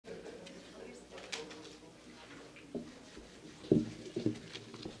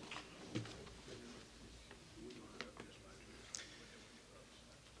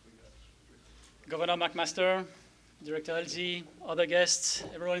Governor McMaster, Director LZ, other guests,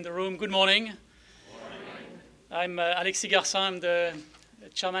 everyone in the room, good morning. Good morning. I'm Alexis Garcin, I'm the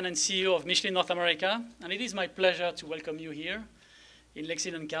Chairman and CEO of Michelin North America, and it is my pleasure to welcome you here in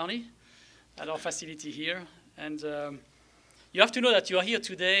Lexington County at our facility here. And you have to know that you are here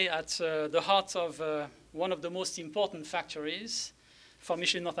today at the heart of one of the most important factories for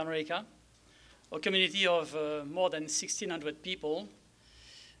Michelin North America, a community of more than 1,600 people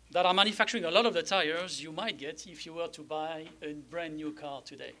that are manufacturing a lot of the tires you might get if you were to buy a brand new car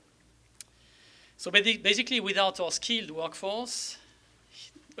today. So basically, without our skilled workforce,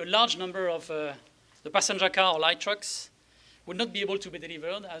 a large number of the passenger car or light trucks would not be able to be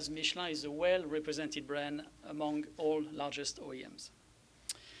delivered, as Michelin is a well-represented brand among all largest OEMs.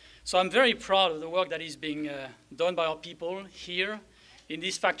 So I'm very proud of the work that is being done by our people here in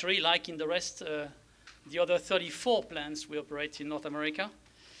this factory, like in the other 34 plants we operate in North America,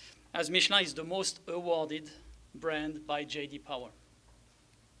 as Michelin is the most awarded brand by J.D. Power.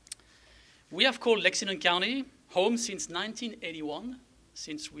 We have called Lexington County home since 1981,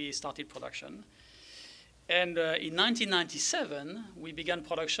 since we started production. And in 1997, we began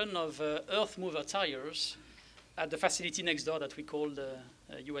production of earth mover tires at the facility next door that we called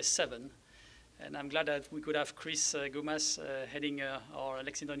US 7. And I'm glad that we could have Chris Gumas heading our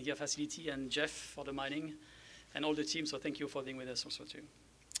Lexington here facility, and Jeff for the mining, and all the team. So thank you for being with us also too.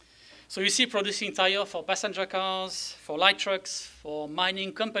 So you see producing tires for passenger cars, for light trucks, for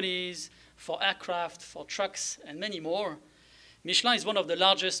mining companies, for aircraft, for trucks, and many more. Michelin is one of the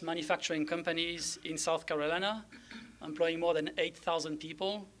largest manufacturing companies in South Carolina, employing more than 8,000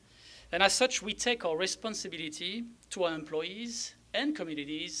 people. And as such, we take our responsibility to our employees and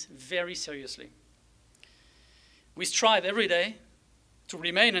communities very seriously. We strive every day to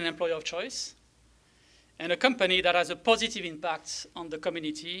remain an employer of choice and a company that has a positive impact on the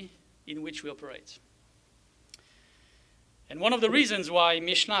community in which we operate. And one of the reasons why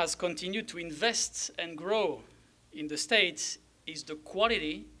Michelin has continued to invest and grow in the States is the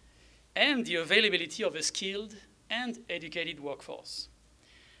quality and the availability of a skilled and educated workforce.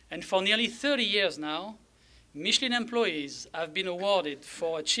 And for nearly 30 years now, Michelin employees have been awarded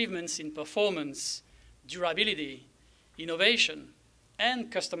for achievements in performance, durability, innovation,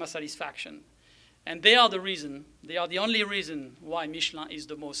 and customer satisfaction. And they are the only reason why Michelin is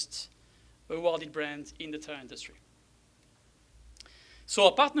the most awarded brand in the tire industry. So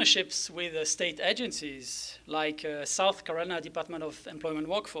our partnerships with state agencies like South Carolina Department of Employment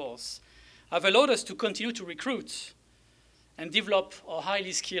Workforce have allowed us to continue to recruit and develop a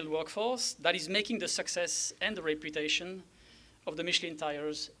highly skilled workforce that is making the success and the reputation of the Michelin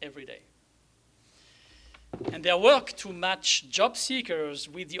tires every day. And their work to match job seekers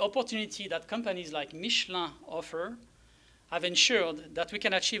with the opportunity that companies like Michelin offer have ensured that we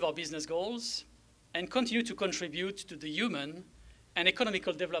can achieve our business goals and continue to contribute to the human and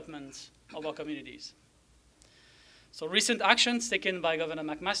economical development of our communities. So recent actions taken by Governor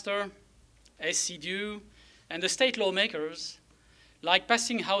McMaster, SCDU, and the state lawmakers, like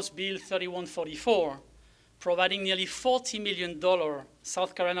passing House Bill 3144, providing nearly $40 million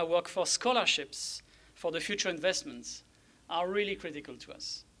South Carolina workforce scholarships for the future investments, are really critical to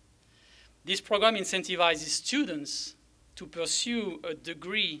us. This program incentivizes students to pursue a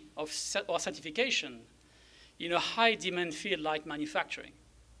degree or certification in a high-demand field like manufacturing.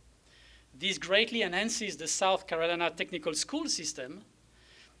 This greatly enhances the South Carolina technical school system,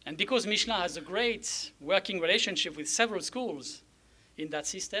 and because Michelin has a great working relationship with several schools in that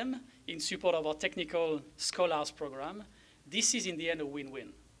system in support of our technical scholars program, this is in the end a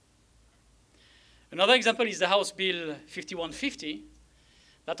win-win. Another example is the House Bill 5150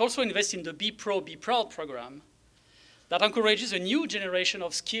 that also invests in the Be Pro, Be Proud program that encourages a new generation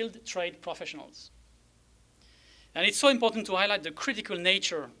of skilled trade professionals. And it's so important to highlight the critical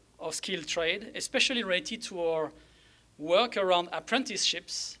nature of skilled trade, especially related to our work around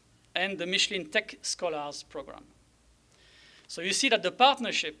apprenticeships and the Michelin Tech Scholars program. So you see that the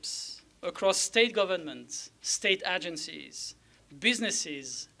partnerships across state governments, state agencies,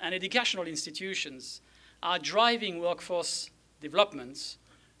 businesses, and educational institutions are driving workforce development,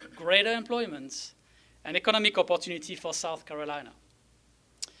 greater employment, and economic opportunity for South Carolina.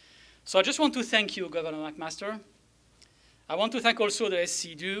 So I just want to thank you, Governor McMaster. I want to thank also the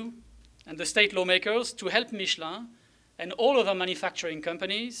SCDU and the state lawmakers to help Michelin and all other manufacturing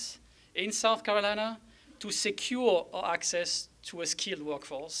companies in South Carolina to secure our access to a skilled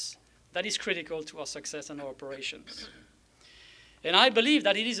workforce that is critical to our success and our operations. And I believe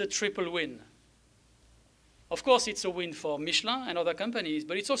that it is a triple win. Of course, it's a win for Michelin and other companies,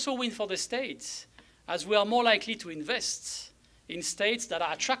 but it's also a win for the states, as we are more likely to invest in states that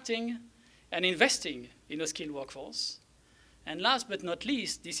are attracting and investing in a skilled workforce. And last but not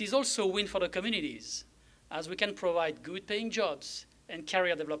least, this is also a win for the communities, as we can provide good paying jobs and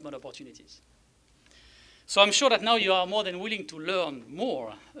career development opportunities. So I'm sure that now you are more than willing to learn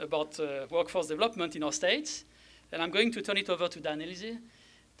more about workforce development in our states. And I'm going to turn it over to Dan Elise,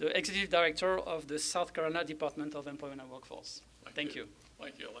 the Executive Director of the South Carolina Department of Employment and Workforce. Thank you.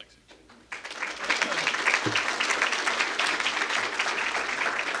 Thank you, Alexi.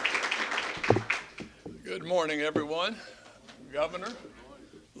 Good morning, everyone. Governor,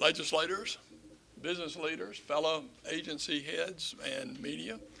 legislators, business leaders, fellow agency heads, and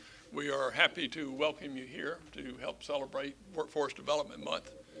media. We are happy to welcome you here to help celebrate Workforce Development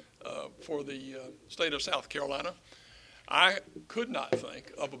Month for the state of South Carolina. I could not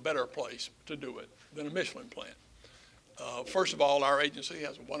think of a better place to do it than a Michelin plant. First of all, our agency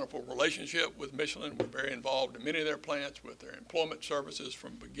has a wonderful relationship with Michelin. We're very involved in many of their plants with their employment services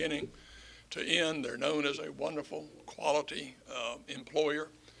from beginning to end. They're known as a wonderful quality employer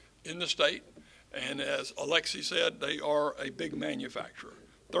in the state. And as Alexi said, they are a big manufacturer.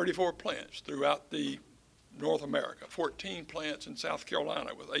 34 plants throughout the North America, 14 plants in South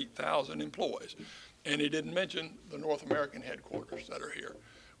Carolina with 8,000 employees. And he didn't mention the North American headquarters that are here.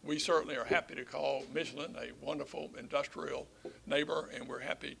 We certainly are happy to call Michelin a wonderful industrial neighbor, and we're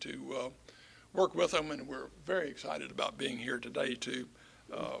happy to work with them, and we're very excited about being here today to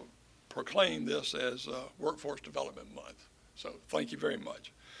proclaim this as Workforce Development Month. So thank you very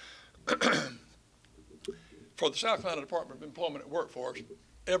much. For the South Carolina Department of Employment and Workforce,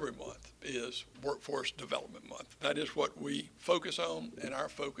 every month is Workforce Development Month. That is what we focus on, and our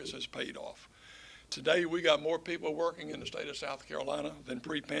focus has paid off. Today, we got more people working in the state of South Carolina than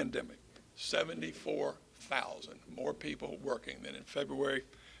pre-pandemic. 74,000 more people working than in February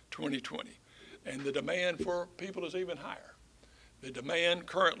 2020. And the demand for people is even higher. The demand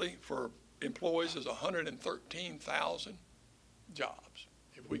currently for employees is 113,000 jobs.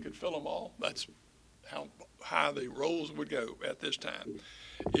 If we could fill them all, that's how high the roles would go at this time.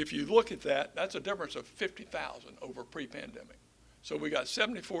 If you look at that, that's a difference of 50,000 over pre-pandemic. So we got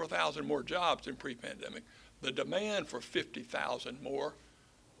 74,000 more jobs than pre-pandemic. The demand for 50,000 more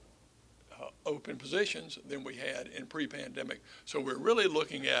open positions than we had in pre-pandemic. So we're really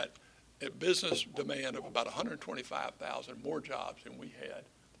looking at a business demand of about 125,000 more jobs than we had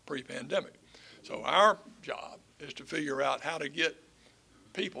pre-pandemic. So our job is to figure out how to get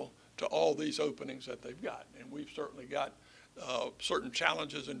people to all these openings that they've got. And we've certainly got certain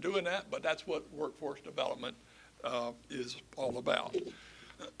challenges in doing that, but that's what workforce development is all about.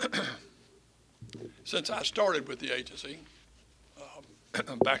 Since I started with the agency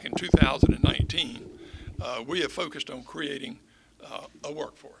back in 2019, we have focused on creating a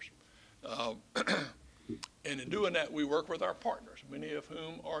workforce. And in doing that, we work with our partners, many of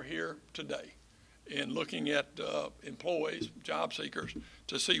whom are here today, in looking at employees, job seekers,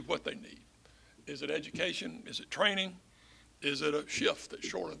 to see what they need. Is it education? Is it training? Is it a shift that's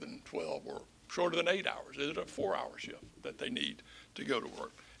shorter than 12 or shorter than 8 hours? Is it a 4-hour shift that they need to go to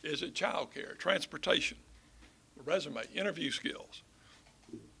work? Is it childcare, transportation, resume, interview skills,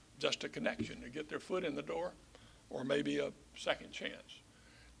 just a connection to get their foot in the door, or maybe a second chance?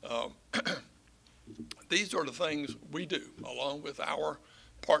 These are the things we do along with our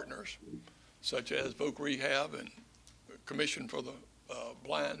partners, such as Voc Rehab and Commission for the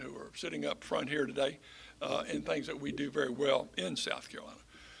Blind, who are sitting up front here today, and things that we do very well in South Carolina.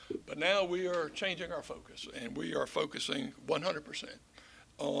 But now we are changing our focus, and we are focusing 100%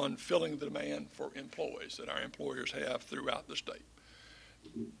 on filling the demand for employees that our employers have throughout the state.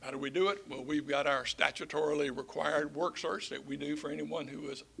 How do we do it? Well, we've got our statutorily required work search that we do for anyone who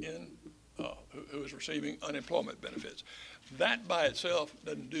is who is receiving unemployment benefits. That by itself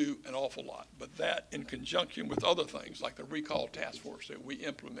doesn't do an awful lot, but that in conjunction with other things like the recall task force that we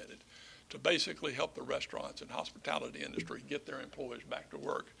implemented to basically help the restaurants and hospitality industry get their employees back to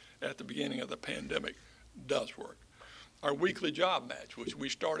work at the beginning of the pandemic does work. Our weekly job match, which we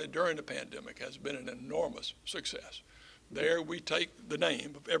started during the pandemic, has been an enormous success. There we take the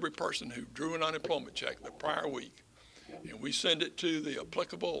name of every person who drew an unemployment check the prior week, and we send it to the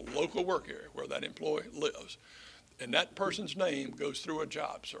applicable local work area where that employee lives. And that person's name goes through a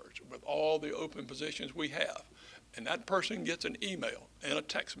job search with all the open positions we have. And that person gets an email and a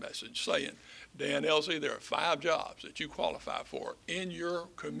text message saying, Dan Elsie, there are 5 jobs that you qualify for in your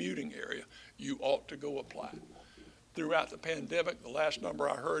commuting area. You ought to go apply. Throughout the pandemic, the last number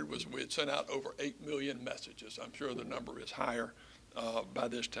I heard was we had sent out over 8 million messages. I'm sure the number is higher by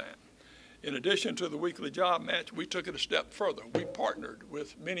this time. In addition to the weekly job match, we took it a step further. We partnered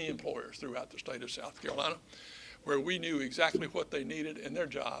with many employers throughout the state of South Carolina. where we knew exactly what they needed in their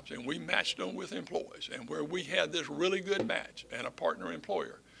jobs, and we matched them with employees, and where we had this really good match and a partner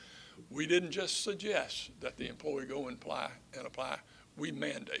employer. We didn't just suggest that the employee go and apply. We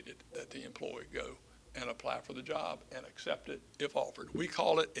mandated that the employee go and apply for the job and accept it if offered. We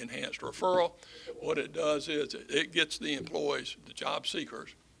call it enhanced referral. What it does is it gets the employees, the job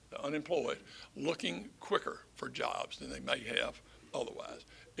seekers, the unemployed, looking quicker for jobs than they may have otherwise.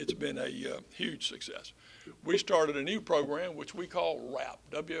 It's been a huge success. We started a new program which we call WRAP,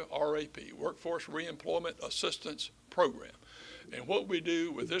 W-R-A-P, Workforce Reemployment Assistance Program. And what we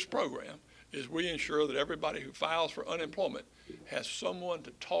do with this program is we ensure that everybody who files for unemployment has someone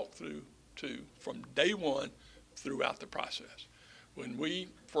to talk to from day one throughout the process. When we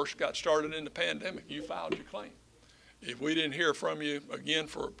first got started in the pandemic, you filed your claim. If we didn't hear from you again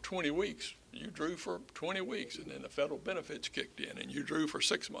for 20 weeks, you drew for 20 weeks, and then the federal benefits kicked in, and you drew for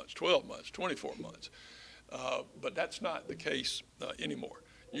 6 months, 12 months, 24 months. But that's not the case anymore.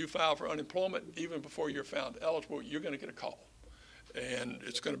 You file for unemployment, even before you're found eligible, you're going to get a call. And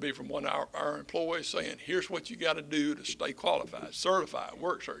it's going to be from one of our employees saying, here's what you got to do to stay qualified, certified,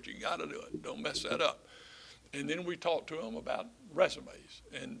 work search. You got to do it. Don't mess that up. And then we talk to them about resumes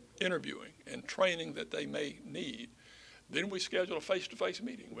and interviewing and training that they may need. Then we schedule a face-to-face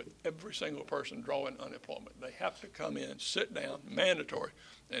meeting with every single person drawing unemployment. They have to come in, sit down, mandatory,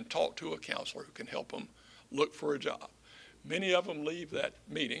 and talk to a counselor who can help them look for a job. Many of them leave that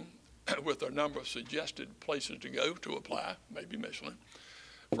meeting with a number of suggested places to go to apply, maybe Michelin,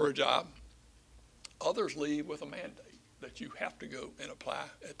 for a job. Others leave with a mandate that you have to go and apply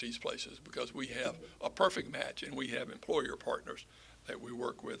at these places because we have a perfect match and we have employer partners that we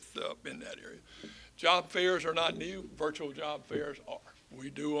work with in that area. Job fairs are not new. Virtual job fairs are. We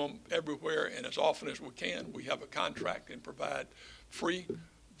do them everywhere and as often as we can. We have a contract and provide free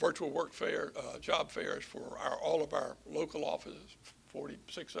virtual work fair, job fairs for all of our local offices,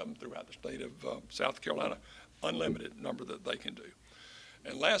 46 of them throughout the state of South Carolina, unlimited number that they can do.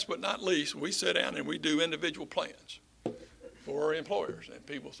 And last but not least, we sit down and we do individual plans for our employers. And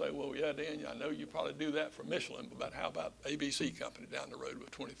people say, well, yeah, Dan, I know you probably do that for Michelin, but how about ABC company down the road with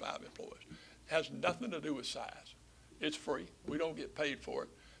 25 employees? It has nothing to do with size. It's free. We don't get paid for it.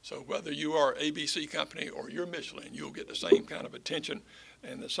 So whether you are ABC company or you're Michelin, you'll get the same kind of attention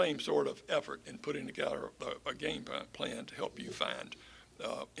and the same sort of effort in putting together a game plan to help you find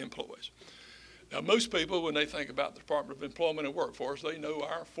employees. Now, most people, when they think about the Department of Employment and Workforce, they know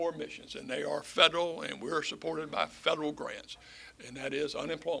our 4 missions, and they are federal, and we're supported by federal grants, and that is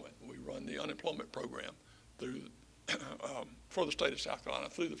unemployment. We run the unemployment program through for the state of South Carolina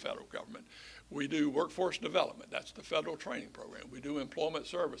through the federal government. We do workforce development. That's the federal training program. We do employment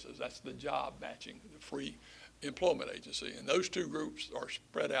services. That's the job matching, the free employment agency. And those two groups are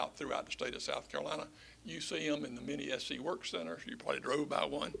spread out throughout the state of South Carolina. You see them in the many SC work centers. You probably drove by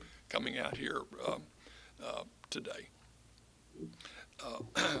one coming out here today.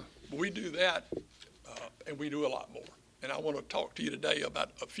 We do that, and we do a lot more. And I want to talk to you today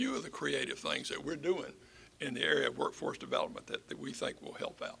about a few of the creative things that we're doing in the area of workforce development that we think will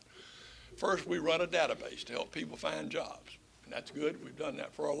help out. First, we run a database to help people find jobs. And that's good. We've done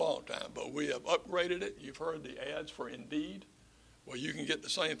that for a long time, but we have upgraded it. You've heard the ads for Indeed. Well, you can get the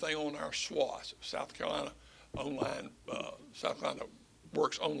same thing on our SWAS, South Carolina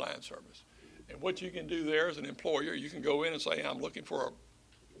Works Online Service. And what you can do there as an employer, you can go in and say, I'm looking for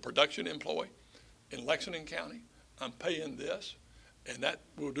a production employee in Lexington County. I'm paying this, and that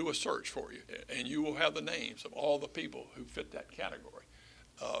will do a search for you. And you will have the names of all the people who fit that category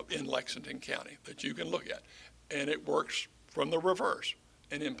in Lexington County that you can look at. And it works from the reverse.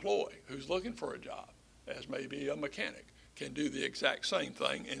 An employee who's looking for a job, as maybe a mechanic, can do the exact same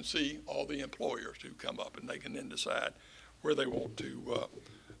thing and see all the employers who come up, and they can then decide where they want to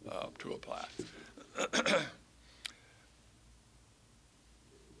apply.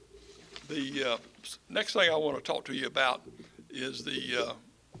 The next thing I want to talk to you about is the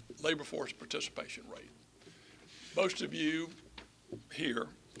labor force participation rate. Most of you here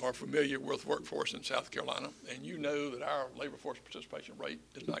are familiar with workforce in South Carolina, and you know that our labor force participation rate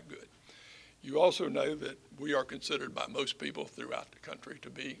is not good. You also know that we are considered by most people throughout the country to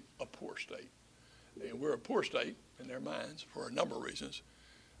be a poor state. And we're a poor state in their minds for a number of reasons,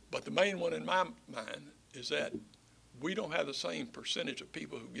 but the main one in my mind is that we don't have the same percentage of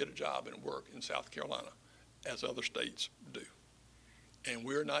people who get a job and work in South Carolina as other states do. And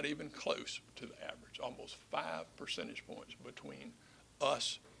we're not even close to the average, almost 5 percentage points between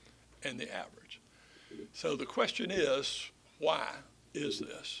us and the average. So the question is, why is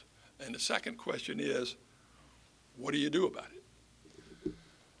this? And the second question is, what do you do about it?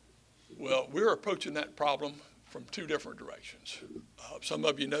 Well, we're approaching that problem from two different directions. Some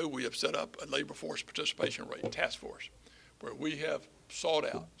of you know we have set up a labor force participation rate task force where we have sought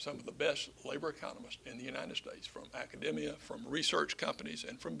out some of the best labor economists in the United States from academia, from research companies,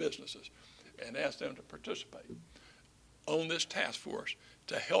 and from businesses, and asked them to participate on this task force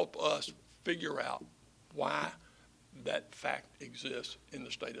to help us figure out why that fact exists in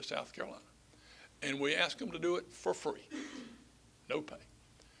the state of South Carolina. And we asked them to do it for free, no pay.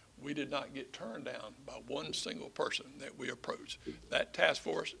 We did not get turned down by one single person that we approached. That task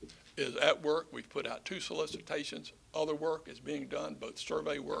force is at work. We've put out 2 solicitations. Other work is being done, both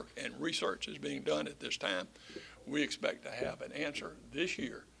survey work and research is being done at this time. We expect to have an answer this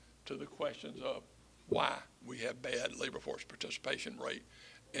year to the questions of why we have bad labor force participation rate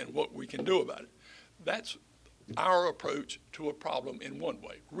and what we can do about it. That's our approach to a problem in one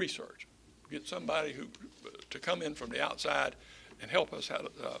way, research. Get somebody to come in from the outside and help us how to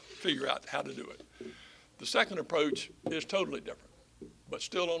figure out how to do it. The second approach is totally different, but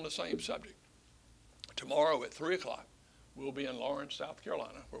still on the same subject. Tomorrow at 3 o'clock, we'll be in Lawrence, South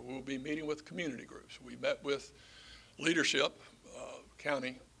Carolina, where we'll be meeting with community groups. We met with leadership,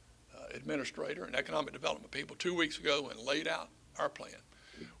 county administrator and economic development people 2 weeks ago and laid out our plan.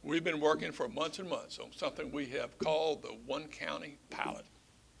 We've been working for months and months on something we have called the One County Pilot.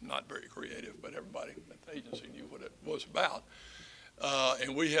 Not very creative, but everybody at the agency knew what it was about.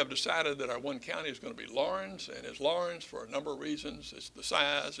 And we have decided that our one county is going to be Lawrence, and it's Lawrence for a number of reasons. It's the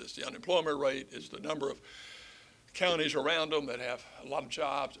size, it's the unemployment rate, it's the number of counties around them that have a lot of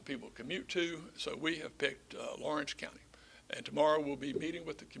jobs that people commute to. So we have picked Lawrence County. And tomorrow we'll be meeting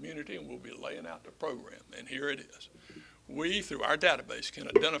with the community and we'll be laying out the program. And here it is. We, through our database, can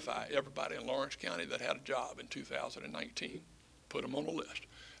identify everybody in Lawrence County that had a job in 2019, put them on a list.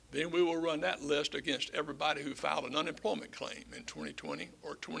 Then we will run that list against everybody who filed an unemployment claim in 2020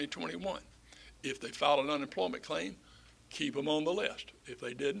 or 2021. If they filed an unemployment claim, keep them on the list. If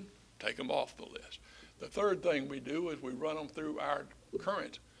they didn't, take them off the list. The third thing we do is we run them through our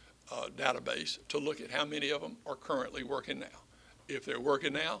current database to look at how many of them are currently working now. If they're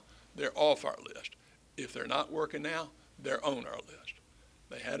working now, they're off our list. If they're not working now, they're on our list.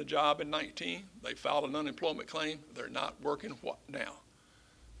 They had a job in 19, they filed an unemployment claim, they're not working what now?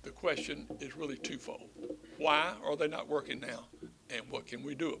 The question is really twofold. Why are they not working now, and what can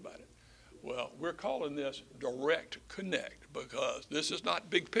we do about it? Well, we're calling this direct connect because this is not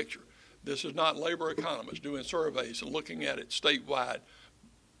big picture. This is not labor economists doing surveys and looking at it statewide,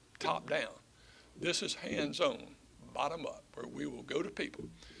 top down. This is hands-on, bottom up, where we will go to people.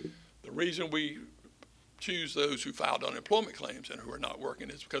 The reason we choose those who filed unemployment claims and who are not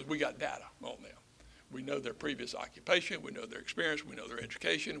working is because we got data on them. We know their previous occupation, we know their experience, we know their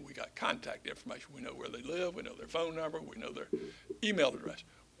education, we got contact information, we know where they live, we know their phone number, we know their email address.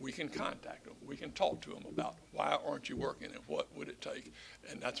 We can contact them, we can talk to them about why aren't you working and what would it take,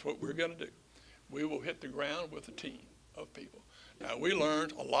 and that's what we're gonna do. We will hit the ground with a team of people. Now, we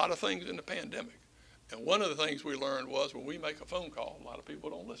learned a lot of things in the pandemic, and one of the things we learned was when we make a phone call, a lot of people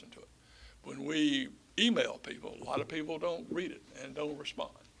don't listen to it. When we email people, a lot of people don't read it and don't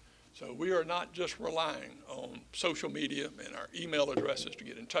respond. So we are not just relying on social media and our email addresses to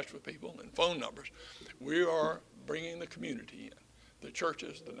get in touch with people and phone numbers. We are bringing the community in, the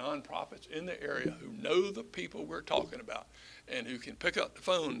churches, the nonprofits in the area who know the people we're talking about and who can pick up the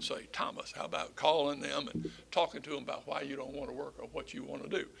phone and say, Thomas, how about calling them and talking to them about why you don't want to work or what you want to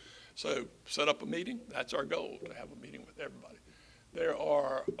do. So set up a meeting. That's our goal, to have a meeting with everybody. There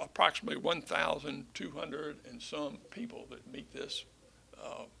are approximately 1,200 and some people that meet this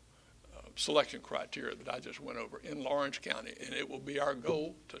selection criteria that I just went over in Lawrence County, and it will be our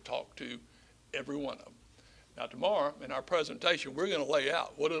goal to talk to every one of them. Now tomorrow in our presentation, we're going to lay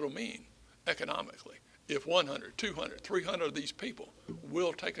out what it'll mean economically if 100, 200, 300 of these people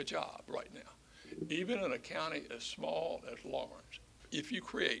will take a job right now. Even in a county as small as Lawrence, if you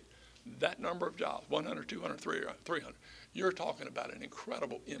create that number of jobs, 100, 200, 300, you're talking about an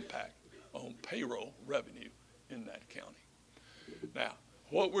incredible impact on payroll revenue in that county. Now,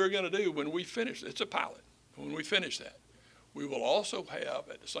 what we're going to do when we finish, it's a pilot, when we finish that, we will also have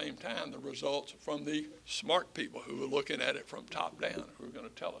at the same time the results from the smart people who are looking at it from top down, who are going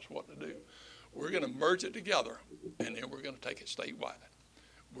to tell us what to do. We're going to merge it together, and then we're going to take it statewide.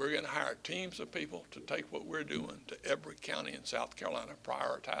 We're going to hire teams of people to take what we're doing to every county in South Carolina,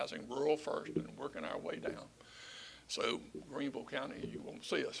 prioritizing rural first and working our way down. So Greenville County, you won't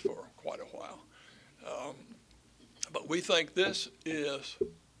see us for quite a while. But we think this is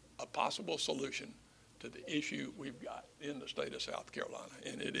a possible solution to the issue we've got in the state of South Carolina,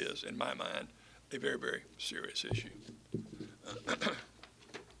 and it is, in my mind, a very, very serious issue.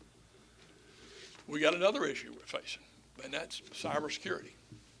 We got another issue we're facing, and that's cybersecurity.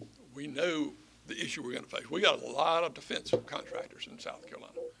 We know the issue we're going to face. We got a lot of defense contractors in South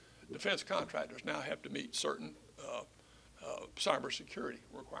Carolina. Defense contractors now have to meet certain cybersecurity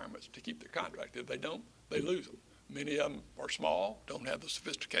requirements to keep their contract. If they don't, they lose them. Many of them are small, don't have the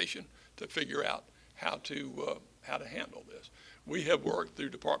sophistication to figure out how to handle this. We have worked through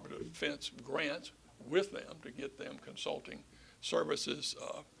Department of Defense grants with them to get them consulting services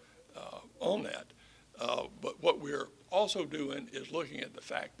on that. But what we're also doing is looking at the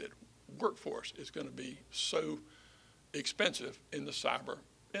fact that workforce is going to be so expensive in the cyber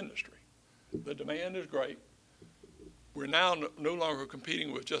industry. The demand is great. We're now no longer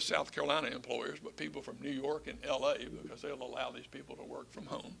competing with just South Carolina employers, but people from New York and LA, because they'll allow these people to work from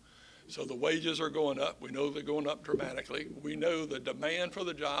home. So the wages are going up. We know they're going up dramatically. We know the demand for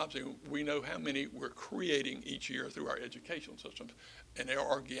the jobs, and we know how many we're creating each year through our educational systems. And there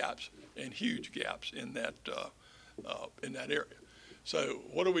are gaps, and huge gaps in that area. So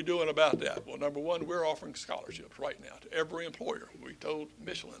what are we doing about that? Well, number one, we're offering scholarships right now to every employer. We told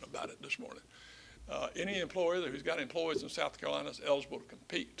Michelin about it this morning. Any employer who's got employees in South Carolina is eligible to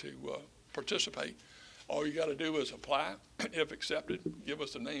compete, to participate. All you got to do is apply. If accepted, give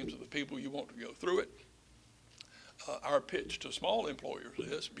us the names of the people you want to go through it. Our pitch to small employers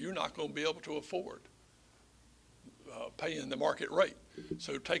is you're not going to be able to afford paying the market rate.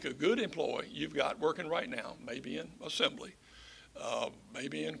 So take a good employee you've got working right now, maybe in assembly,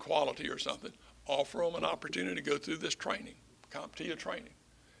 maybe in quality or something, offer them an opportunity to go through this training, CompTIA training.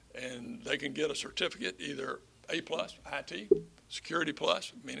 And they can get a certificate, either A+, IT, Security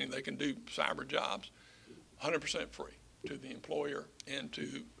Plus, meaning they can do cyber jobs, 100% free to the employer and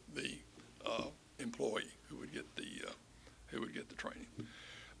to the employee who would get the training.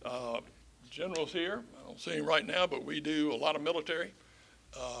 General's here. I don't see him right now, but we do a lot of military.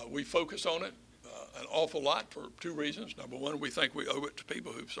 We focus on it an awful lot for two reasons. Number one, we think we owe it to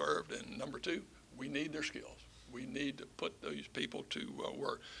people who've served, and number two, we need their skills. We need to put those people to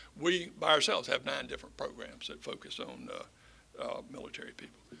work. We, by ourselves, have 9 different programs that focus on military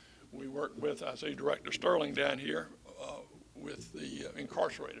people. We work with, I see Director Sterling down here, with the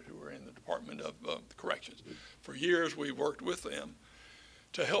incarcerated who are in the Department of Corrections. For years, we've worked with them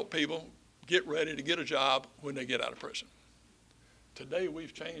to help people get ready to get a job when they get out of prison. Today,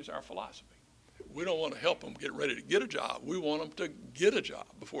 we've changed our philosophy. We don't want to help them get ready to get a job. We want them to get a job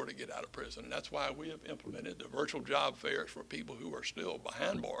before they get out of prison. And that's why we have implemented the virtual job fairs for people who are still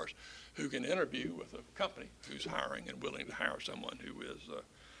behind bars, who can interview with a company who's hiring and willing to hire someone who is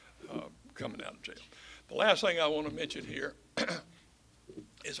coming out of jail. The last thing I want to mention here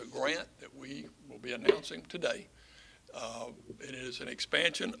is a grant that we will be announcing today. It is an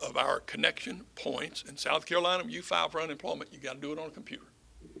expansion of our connection points. In South Carolina, when you file for unemployment, you got to do it on a computer.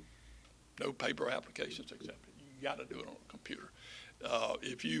 No paper applications accepted. You got to do it on a computer.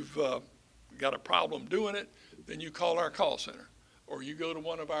 If you've got a problem doing it, then you call our call center, or you go to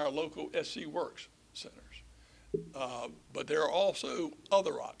one of our local SC Works centers. But there are also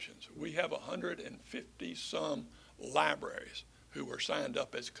other options. We have 150-some libraries who are signed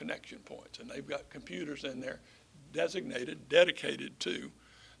up as connection points, and they've got computers in there designated, dedicated to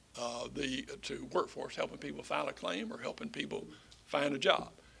to workforce, helping people file a claim or helping people find a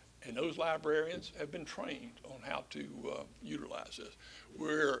job. And those librarians have been trained on how to utilize this.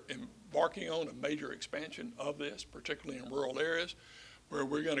 We're embarking on a major expansion of this, particularly in rural areas, where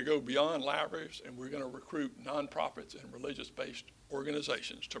we're going to go beyond libraries and we're going to recruit nonprofits and religious-based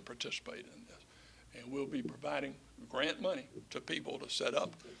organizations to participate in this. And we'll be providing grant money to people to set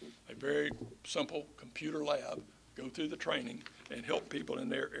up a very simple computer lab, go through the training, and help people in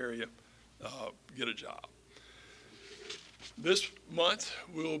their area get a job. This month,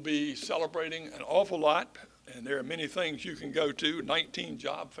 we'll be celebrating an awful lot, and there are many things you can go to: 19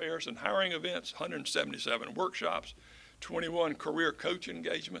 job fairs and hiring events, 177 workshops, 21 career coach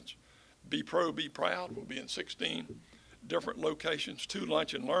engagements. Be Pro, Be Proud will be in 16 different locations, 2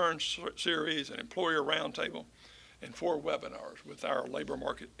 Lunch and Learn series, an employer roundtable, and 4 webinars with our labor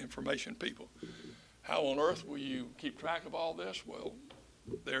market information people. How on earth will you keep track of all this? Well,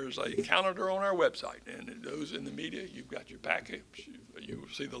 there's a calendar on our website, and it goes in the media. You've got your package. You will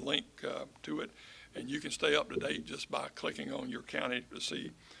see the link to it, and you can stay up to date just by clicking on your county to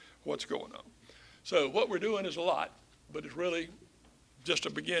see what's going on. So what we're doing is a lot, but it's really just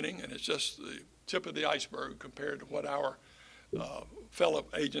a beginning, and it's just the tip of the iceberg compared to what our fellow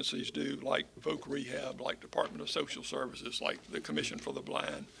agencies do, like Voc Rehab, like Department of Social Services, like the Commission for the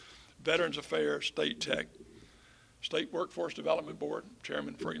Blind, Veterans Affairs, State Tech, State Workforce Development Board,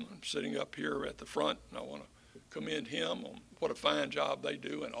 Chairman Freeland, sitting up here at the front, and I want to commend him on what a fine job they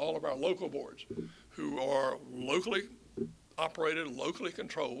do, and all of our local boards who are locally operated, locally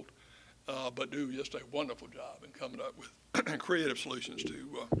controlled, but do just a wonderful job in coming up with creative solutions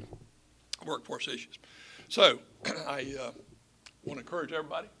to workforce issues. So I want to encourage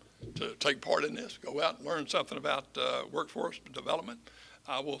everybody to take part in this, go out and learn something about workforce development.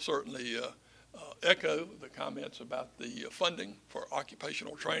 I will certainly echo the comments about the funding for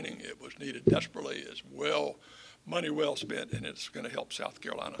occupational training. It was needed desperately. It's money well spent, and it's going to help South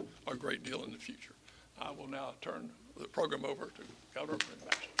Carolina a great deal in the future. I will now turn the program over to Governor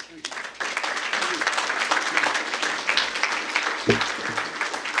Baxter.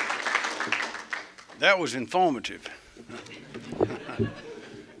 That was informative.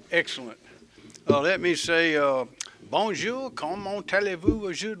 Excellent. Let me say, bonjour, comment allez-vous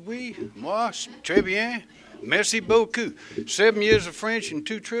aujourd'hui? Moi, très bien. Merci beaucoup. 7 years of French and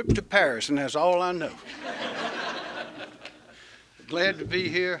 2 trips to Paris, and that's all I know. Glad to be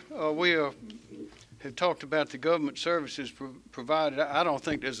here. We have talked about the government services provided. I don't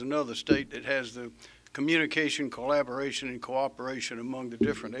think there's another state that has the communication, collaboration, and cooperation among the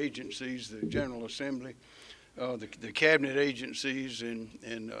different agencies, the General Assembly, the cabinet agencies,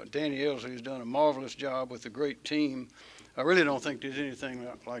 and Danny Elsley has done a marvelous job with a great team. I really don't think there's anything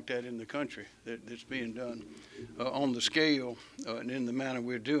like that in the country that's being done on the scale and in the manner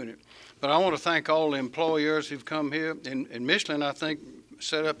we're doing it. But I want to thank all the employers who've come here. And Michelin, I think,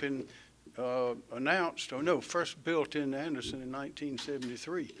 set up and first built in Anderson in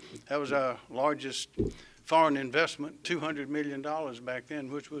 1973. That was our largest foreign investment, $200 million back then,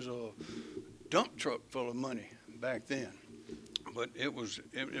 which was a dump truck full of money back then. But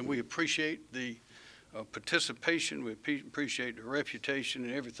and we appreciate the participation. We appreciate the reputation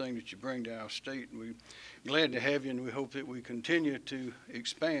and everything that you bring to our state. And we're glad to have you, and we hope that we continue to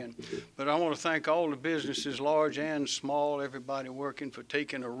expand. But I want to thank all the businesses, large and small, everybody working for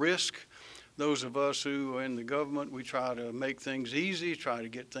taking a risk. Those of us who are in the government, we try to make things easy, try to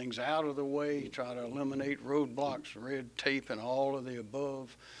get things out of the way, try to eliminate roadblocks, red tape, and all of the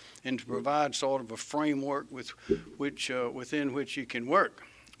above, and to provide sort of a framework within which you can work.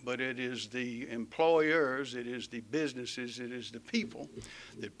 But it is the employers, it is the businesses, it is the people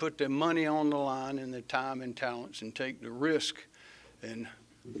that put their money on the line and their time and talents and take the risk. And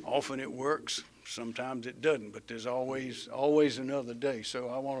often it works, sometimes it doesn't, but there's always another day. So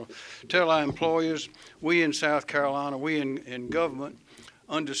I want to tell our employers, we in South Carolina, we in government,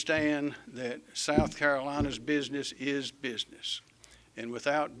 understand that South Carolina's business is business. And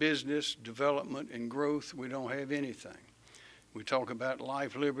without business development and growth, we don't have anything. We talk about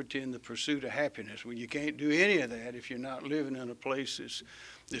life, liberty, and the pursuit of happiness. Well, you can't do any of that if you're not living in a place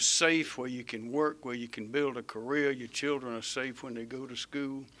that's safe, where you can work, where you can build a career, your children are safe when they go to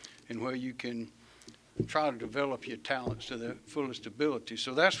school, and where you can try to develop your talents to their fullest ability.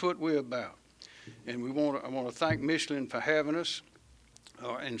 So that's what we're about. And I want to thank Michelin for having us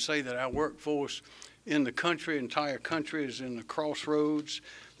and say that our workforce in the country, entire country, is in the crossroads.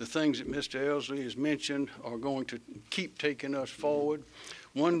 The things that Mr. Elsley has mentioned are going to keep taking us forward.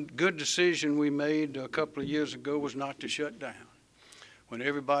 One good decision we made a couple of years ago was not to shut down. When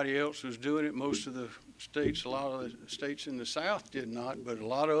everybody else was doing it, most of the states, a lot of the states in the South did not, but a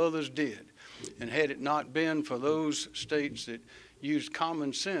lot of others did. And had it not been for those states that used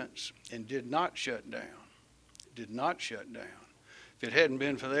common sense and did not shut down, if it hadn't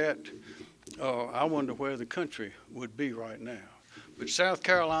been for that, I wonder where the country would be right now. But South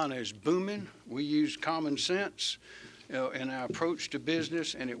Carolina is booming. We use common sense in our approach to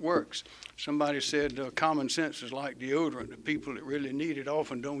business, and it works. Somebody said common sense is like deodorant. The people that really need it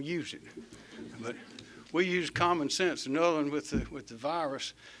often don't use it. But we use common sense. Another one with the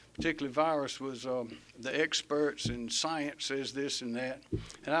virus, particularly virus, was the experts and science says this and that.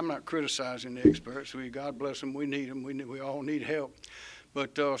 And I'm not criticizing the experts. God bless them. We need them. We all need help.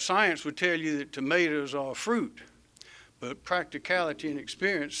 But science would tell you that tomatoes are fruit. But practicality and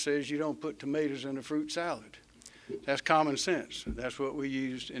experience says you don't put tomatoes in a fruit salad. That's common sense. That's what we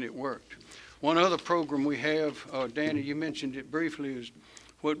used, and it worked. One other program we have, Danny, you mentioned it briefly, is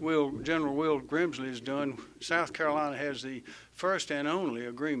what General Will Grimsley has done. South Carolina has the first and only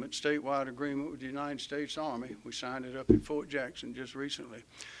agreement, statewide agreement with the United States Army. We signed it up at Fort Jackson just recently,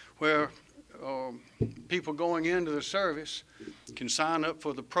 where people going into the service can sign up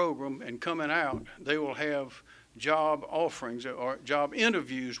for the program, and coming out, they will have job offerings or job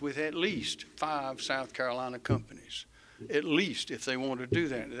interviews with at least 5 South Carolina companies, at least, if they want to do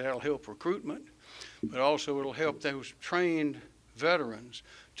that. That'll help recruitment, but also it'll help those trained veterans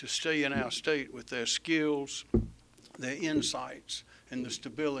to stay in our state with their skills, their insights, and the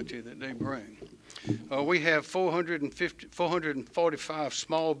stability that they bring. We have 445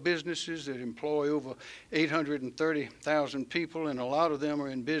 small businesses that employ over 830,000 people, and a lot of them are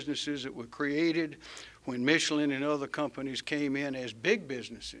in businesses that were created when Michelin and other companies came in as big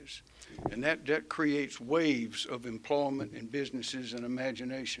businesses. And that creates waves of employment in businesses and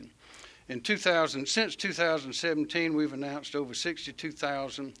imagination. Since 2017, we've announced over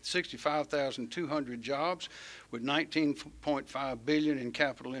 65,200 jobs with $19.5 billion in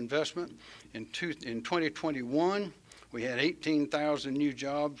capital investment. In 2021, we had 18,000 new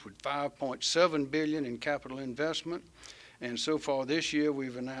jobs with $5.7 billion in capital investment. And so far this year,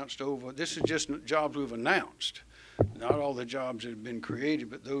 we've announced this is just jobs we've announced, not all the jobs that have been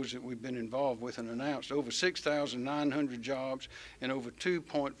created, but those that we've been involved with and announced, over 6,900 jobs and over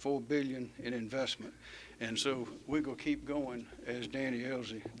 $2.4 billion in investment. And so we're going to keep going, as Danny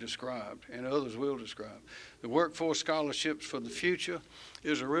Elsie described, and others will describe. The workforce scholarships for the future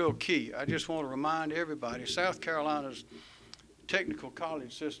is a real key. I just want to remind everybody, South Carolina's technical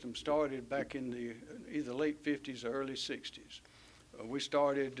college system started back in the either late 50s or early 60s. We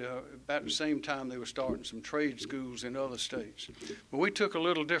started about the same time they were starting some trade schools in other states. But we took a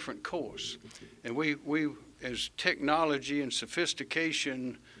little different course. And we as technology and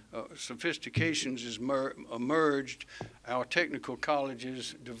sophistications emerged, our technical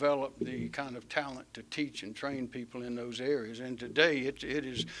colleges developed the kind of talent to teach and train people in those areas. And today it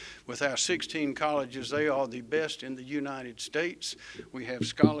is, with our 16 colleges, they are the best in the United States. We have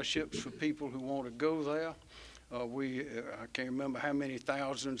scholarships for people who want to go there. I can't remember how many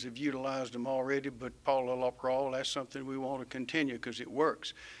thousands have utilized them already, but Paula Lockrall, that's something we want to continue because it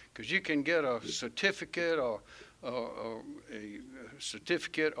works. Because you can get a certificate or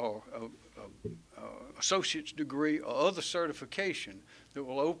associate's degree or other certification that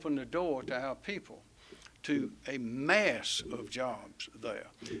will open the door to our people to a mass of jobs there.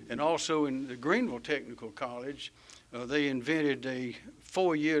 And also in the Greenville Technical College, they invented a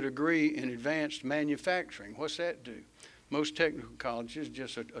 4-year degree in advanced manufacturing. What's that do? Most technical colleges,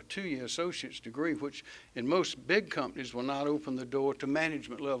 just a 2-year associate's degree, which in most big companies will not open the door to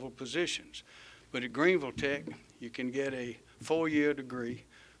management level positions. But at Greenville Tech, you can get a 4-year degree,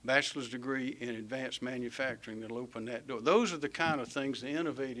 bachelor's degree in advanced manufacturing that'll open that door. Those are the kind of things, the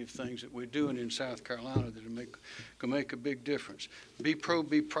innovative things that we're doing in South Carolina that can make a big difference. Be pro,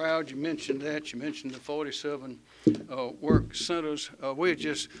 be proud. You mentioned that. You mentioned the 47 work centers. We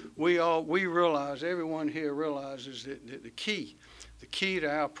realize, everyone here realizes that the key to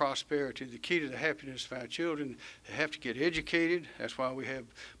our prosperity, the key to the happiness of our children, they have to get educated. That's why we have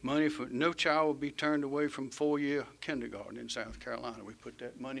money for no child will be turned away from 4-year kindergarten in South Carolina. We put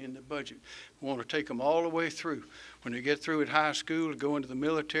that money in the budget. We want to take them all the way through. When they get through at high school, go into the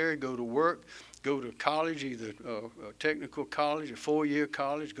military, go to work, go to college, either a technical college, a 4-year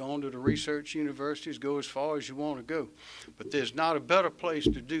college, go on to the research universities, go as far as you want to go. But there's not a better place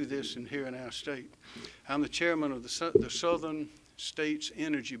to do this than here in our state. I'm the chairman of the Southern States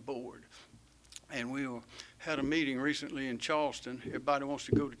Energy Board, and we had a meeting recently in Charleston. Everybody wants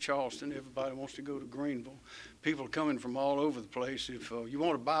to go to Charleston. Everybody wants to go to Greenville. People are coming from all over the place. If you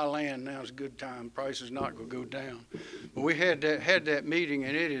want to buy land, now's a good time. Price is not going to go down. But we had that meeting,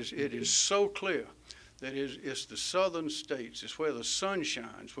 and it is so clear that it's the southern states. It's where the sun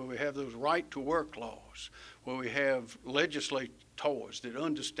shines, where we have those right-to-work laws, where we have legislators that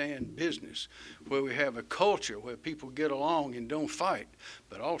understand business, where we have a culture where people get along and don't fight.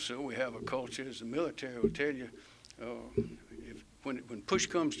 But also we have a culture, as the military will tell you, when push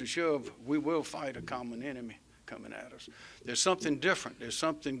comes to shove, we will fight a common enemy coming at us. There's something different. There's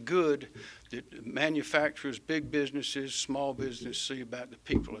something good that manufacturers, big businesses, small business see about the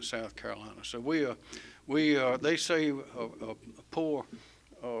people of South Carolina. So they say a poor,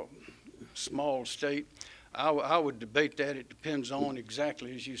 small state. I would debate that. It depends on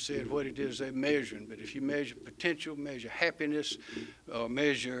exactly, as you said, what it is they're measuring. But if you measure potential, measure happiness,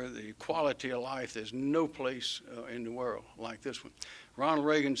 measure the quality of life, there's no place in the world like this one. Ronald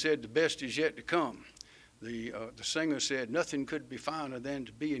Reagan said, "The best is yet to come." The singer said, "Nothing could be finer than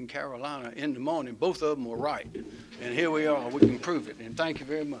to be in Carolina in the morning." Both of them were right. And here we are. We can prove it. And thank you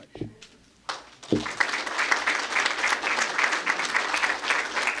very much.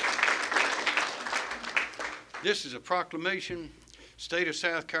 This is a proclamation, State of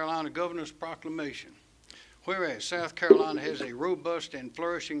South Carolina Governor's Proclamation. Whereas South Carolina has a robust and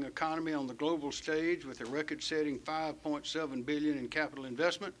flourishing economy on the global stage with a record-setting $5.7 billion in capital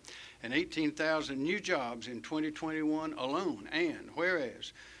investment and 18,000 new jobs in 2021 alone. And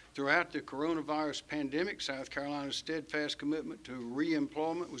whereas throughout the coronavirus pandemic, South Carolina's steadfast commitment to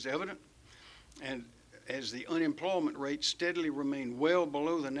re-employment was evident. And as the unemployment rate steadily remained well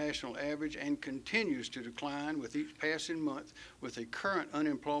below the national average and continues to decline with each passing month, with a current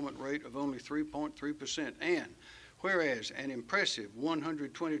unemployment rate of only 3.3%. And whereas an impressive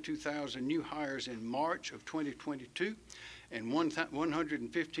 122,000 new hires in March of 2022 and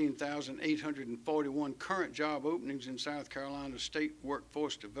 115,841 current job openings in South Carolina State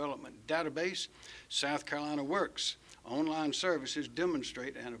Workforce Development Database, South Carolina Works online services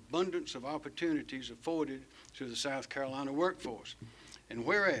demonstrate an abundance of opportunities afforded to the South Carolina workforce. And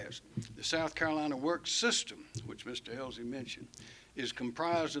whereas the South Carolina Works System, which Mr. Elsie mentioned, is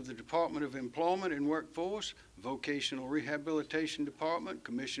comprised of the Department of Employment and Workforce, Vocational Rehabilitation Department,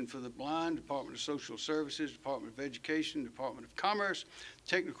 Commission for the Blind, Department of Social Services, Department of Education, Department of Commerce,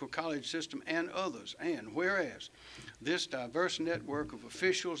 Technical College System, and others. And whereas this diverse network of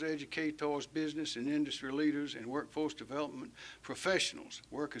officials, educators, business and industry leaders, and workforce development professionals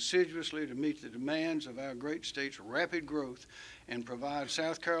work assiduously to meet the demands of our great state's rapid growth and provide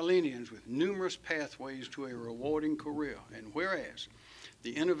South Carolinians with numerous pathways to a rewarding career. And whereas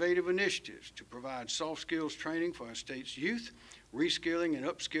the innovative initiatives to provide soft skills training for our state's youth, reskilling and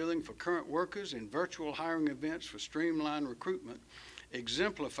upskilling for current workers, and virtual hiring events for streamlined recruitment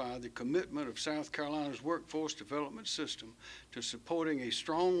exemplify the commitment of South Carolina's workforce development system to supporting a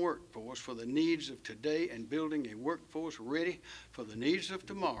strong workforce for the needs of today and building a workforce ready for the needs of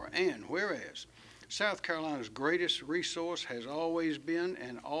tomorrow. And whereas South Carolina's greatest resource has always been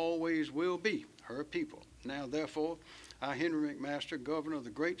and always will be her people. Now, therefore, I, Henry McMaster, Governor of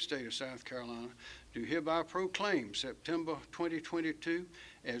the great state of South Carolina, do hereby proclaim September 2022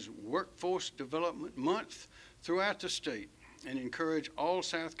 as Workforce Development Month throughout the state and encourage all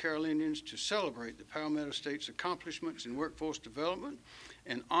South Carolinians to celebrate the Palmetto State's accomplishments in workforce development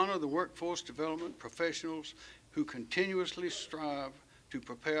and honor the workforce development professionals who continuously strive to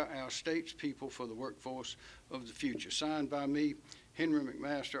prepare our state's people for the workforce of the future. Signed by me, Henry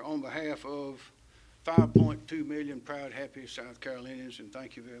McMaster, on behalf of 5.2 million proud, happy South Carolinians, and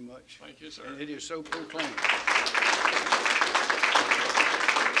thank you very much. Thank you, sir. And it is so proclaimed.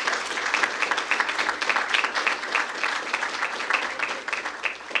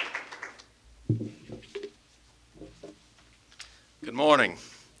 Good morning.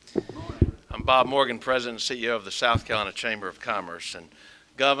 I'm Bob Morgan, President and CEO of the South Carolina Chamber of Commerce. And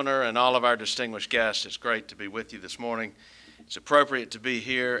Governor and all of our distinguished guests, it's great to be with you this morning. It's appropriate to be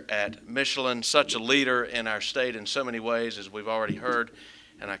here at Michelin, such a leader in our state in so many ways, as we've already heard.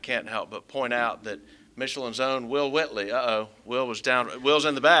 And I can't help but point out that Michelin's own Will Whitley, Will's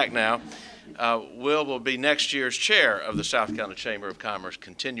in the back now. Will be next year's chair of the South Carolina Chamber of Commerce,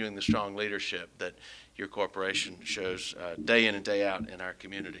 continuing the strong leadership that your corporation shows day in and day out in our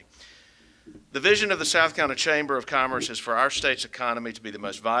community. The vision of the South Carolina Chamber of Commerce is for our state's economy to be the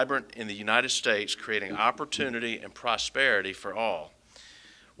most vibrant in the United States, creating opportunity and prosperity for all.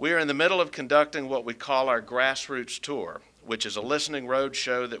 We are in the middle of conducting what we call our Grassroots Tour, which is a listening road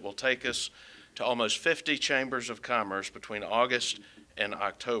show that will take us to almost 50 chambers of commerce between August and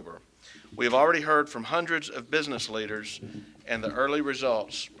October. We have already heard from hundreds of business leaders, and the early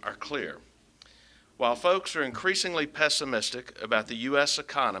results are clear. While folks are increasingly pessimistic about the U.S.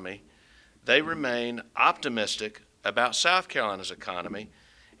 economy, they remain optimistic about South Carolina's economy,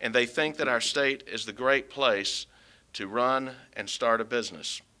 and they think that our state is the great place to run and start a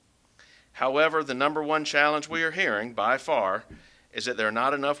business. However, the number one challenge we are hearing by far is that there are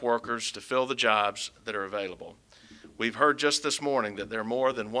not enough workers to fill the jobs that are available. We've heard just this morning that there are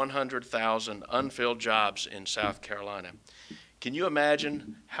more than 100,000 unfilled jobs in South Carolina. Can you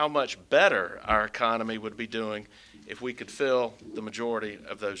imagine how much better our economy would be doing if we could fill the majority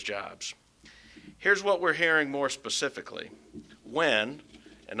of those jobs? Here's what we're hearing more specifically. When,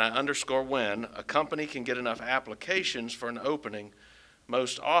 and I underscore when, a company can get enough applications for an opening,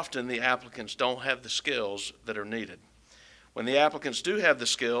 most often the applicants don't have the skills that are needed. When the applicants do have the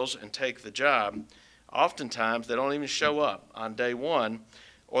skills and take the job, oftentimes they don't even show up on day one,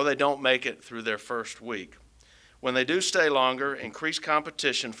 or they don't make it through their first week. When they do stay longer, increased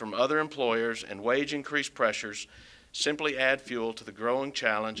competition from other employers and wage increase pressures simply add fuel to the growing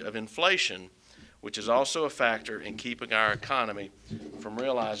challenge of inflation, which is also a factor in keeping our economy from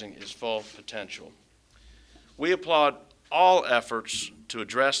realizing its full potential. We applaud all efforts to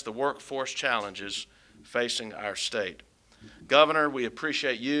address the workforce challenges facing our state. Governor, we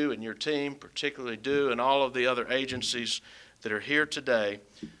appreciate you and your team, particularly DEW and all of the other agencies that are here today,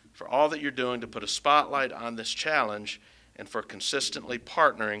 for all that you're doing to put a spotlight on this challenge and for consistently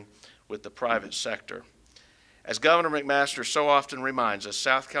partnering with the private sector. As Governor McMaster so often reminds us,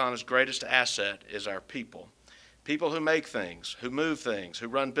 South Carolina's greatest asset is our people. People who make things, who move things, who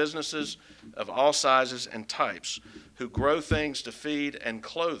run businesses of all sizes and types, who grow things to feed and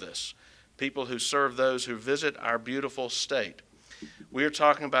clothe us, people who serve those who visit our beautiful state. We are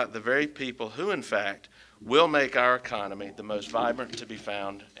talking about the very people who, in fact, will make our economy the most vibrant to be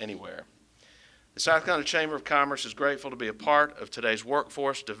found anywhere. The South Carolina Chamber of Commerce is grateful to be a part of today's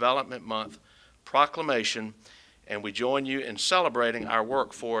Workforce Development Month proclamation, and we join you in celebrating our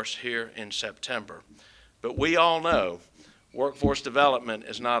workforce here in September. But we all know workforce development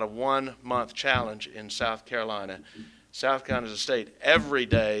is not a one-month challenge in South Carolina. South Carolina is a state. Every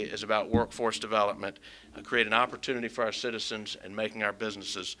day is about workforce development, creating opportunity for our citizens and making our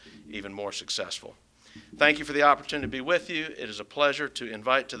businesses even more successful. Thank you for the opportunity to be with you. It is a pleasure to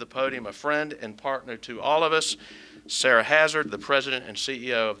invite to the podium a friend and partner to all of us, Sarah Hazard, the President and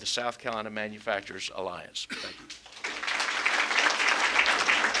CEO of the South Carolina Manufacturers Alliance. Thank you.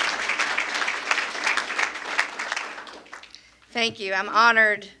 Thank you. I'm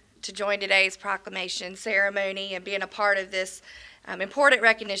honored to join today's proclamation ceremony and being a part of this important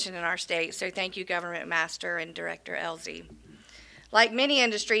recognition in our state. So thank you, Government Master and Director Elsie. Like many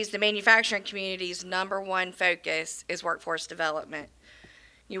industries, the manufacturing community's #1 focus is workforce development.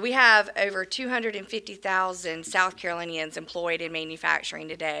 We have over 250,000 South Carolinians employed in manufacturing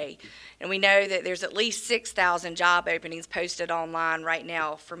today, and we know that there's at least 6,000 job openings posted online right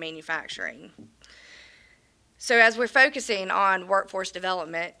now for manufacturing. So as we're focusing on workforce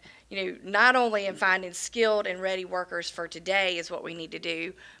development, not only in finding skilled and ready workers for today is what we need to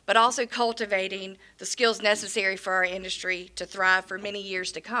do, but also cultivating the skills necessary for our industry to thrive for many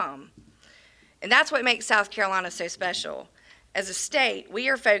years to come. And that's what makes South Carolina so special. As a state, we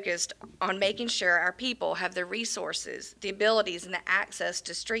are focused on making sure our people have the resources, the abilities, and the access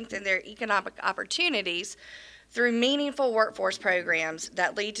to strengthen their economic opportunities through meaningful workforce programs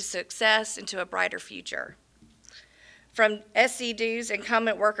that lead to success and to a brighter future. From SC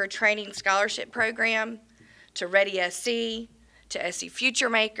Incumbent Worker Training Scholarship Program, to Ready SC, to SC Future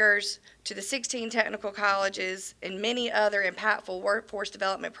Makers, to the 16 technical colleges, and many other impactful workforce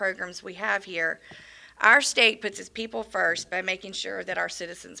development programs we have here, our state puts its people first by making sure that our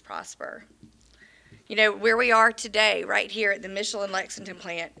citizens prosper. Where we are today, right here at the Michelin Lexington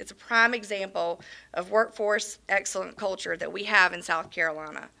plant, it's a prime example of workforce excellent culture that we have in South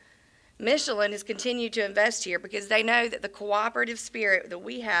Carolina. Michelin has continued to invest here because they know that the cooperative spirit that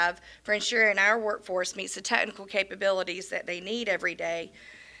we have for ensuring our workforce meets the technical capabilities that they need every day,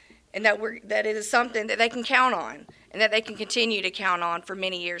 and that it is something that they can count on and that they can continue to count on for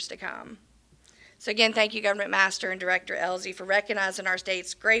many years to come. So again, thank you, Government Master and Director Elsie, for recognizing our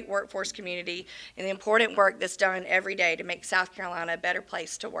state's great workforce community and the important work that's done every day to make South Carolina a better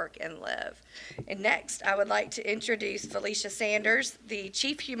place to work and live. And next, I would like to introduce Felicia Sanders, the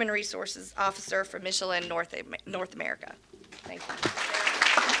Chief Human Resources Officer for Michelin North America. Thank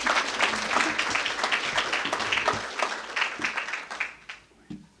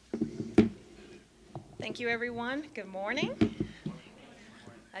you. Thank you, everyone. Good morning.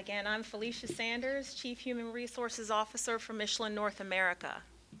 Again, I'm Felicia Sanders, Chief Human Resources Officer for Michelin North America.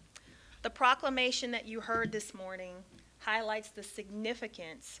 The proclamation that you heard this morning highlights the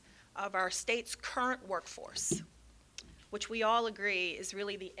significance of our state's current workforce, which we all agree is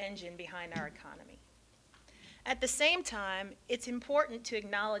really the engine behind our economy. At the same time, it's important to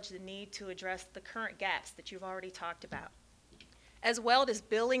acknowledge the need to address the current gaps that you've already talked about, as well as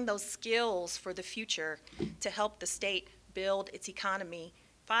building those skills for the future to help the state build its economy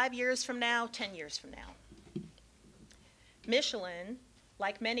 5 years from now, 10 years from now. Michelin,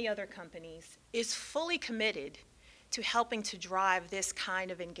 like many other companies, is fully committed to helping to drive this kind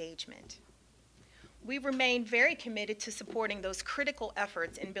of engagement. We remain very committed to supporting those critical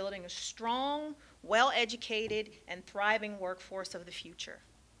efforts in building a strong, well-educated, and thriving workforce of the future.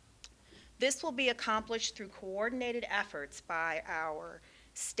 This will be accomplished through coordinated efforts by our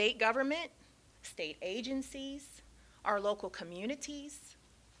state government, state agencies, our local communities,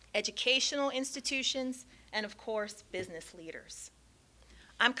 educational institutions, and of course, business leaders.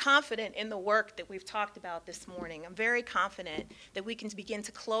 I'm confident in the work that we've talked about this morning. I'm very confident that we can begin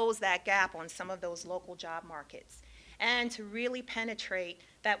to close that gap on some of those local job markets and to really penetrate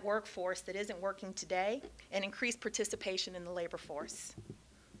that workforce that isn't working today and increase participation in the labor force.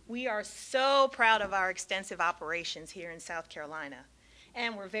 We are so proud of our extensive operations here in South Carolina,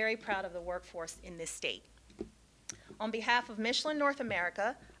 and we're very proud of the workforce in this state. On behalf of Michelin North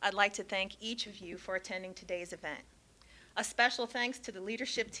America, I'd like to thank each of you for attending today's event. A special thanks to the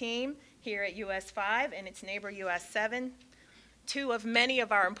leadership team here at US 5 and its neighbor US 7, two of many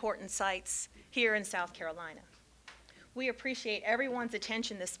of our important sites here in South Carolina. We appreciate everyone's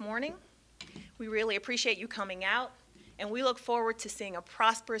attention this morning. We really appreciate you coming out, and we look forward to seeing a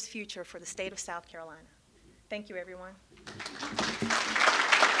prosperous future for the state of South Carolina. Thank you, everyone.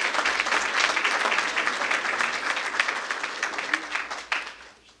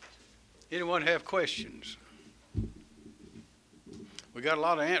 Anyone have questions? We got a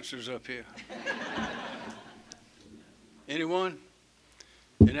lot of answers up here. Anyone?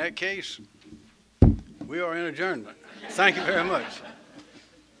 In that case, we are in adjournment. Thank you very much.